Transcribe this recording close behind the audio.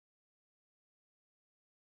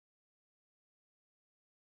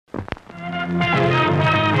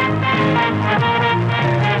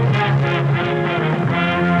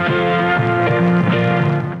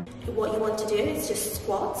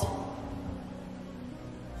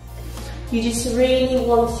You just really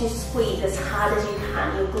want to squeeze as hard as you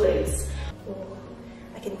can your glutes.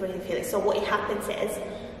 I can really feel it. So what happens is,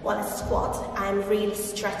 while I squat, I'm really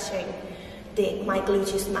stretching my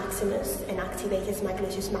gluteus maximus and activates my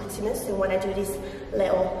gluteus maximus. So when I do this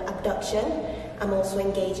little abduction, I'm also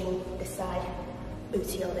engaging the side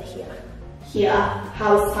booty over here. Here,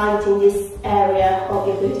 how it's targeting this area of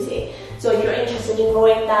your booty. So if you're interested in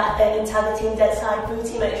growing that and targeting that side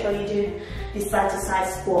booty, make sure you do this side to side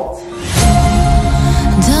squat.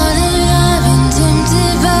 Darling, I've been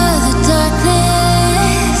tempted by the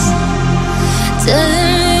darkness,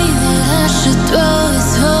 telling me that I should throw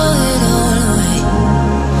it all away.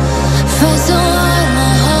 Fight so hard,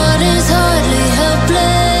 my heart is hardly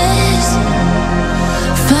helpless.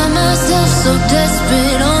 Find myself so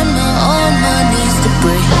desperate on my knees to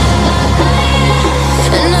break.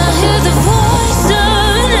 And I hear the voice of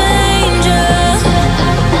an angel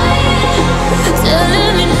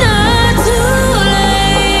telling me not to lay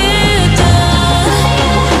it down.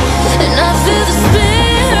 And I feel the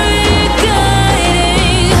spirit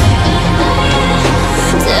guiding,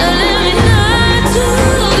 telling me not to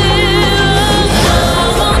give up. I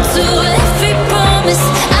want to every promise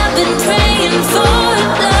I've been praying for at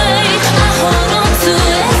night. I hold on to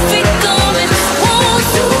every garment, won't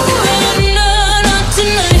surrender, not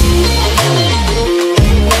tonight.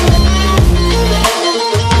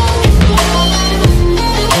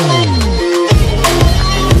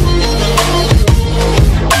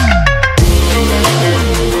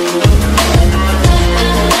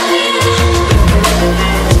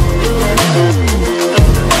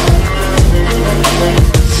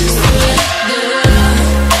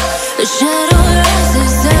 The shadow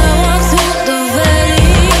rises, I walk through the valley,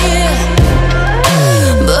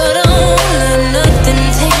 but I won't let nothing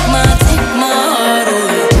take my heart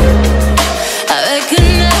away. I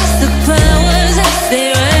recognize the powers as they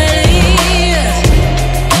ready.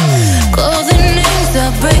 Call the names, I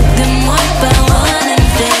break them one by one and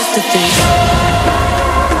face to face.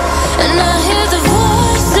 And I hear the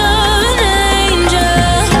voice of an angel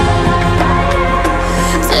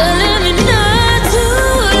telling me not to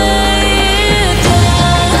lay it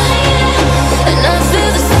down. And I feel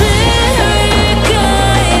the spirit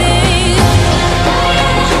guiding,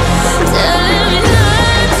 telling me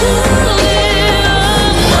not to give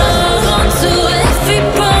up. Hold on to every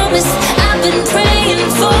promise I've been praying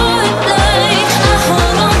for at night. I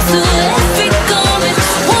hold on to every garment,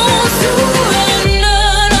 won't surrender,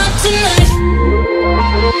 not tonight.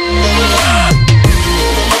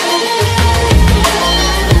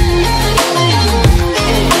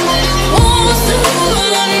 Won't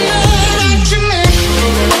surrender, not tonight.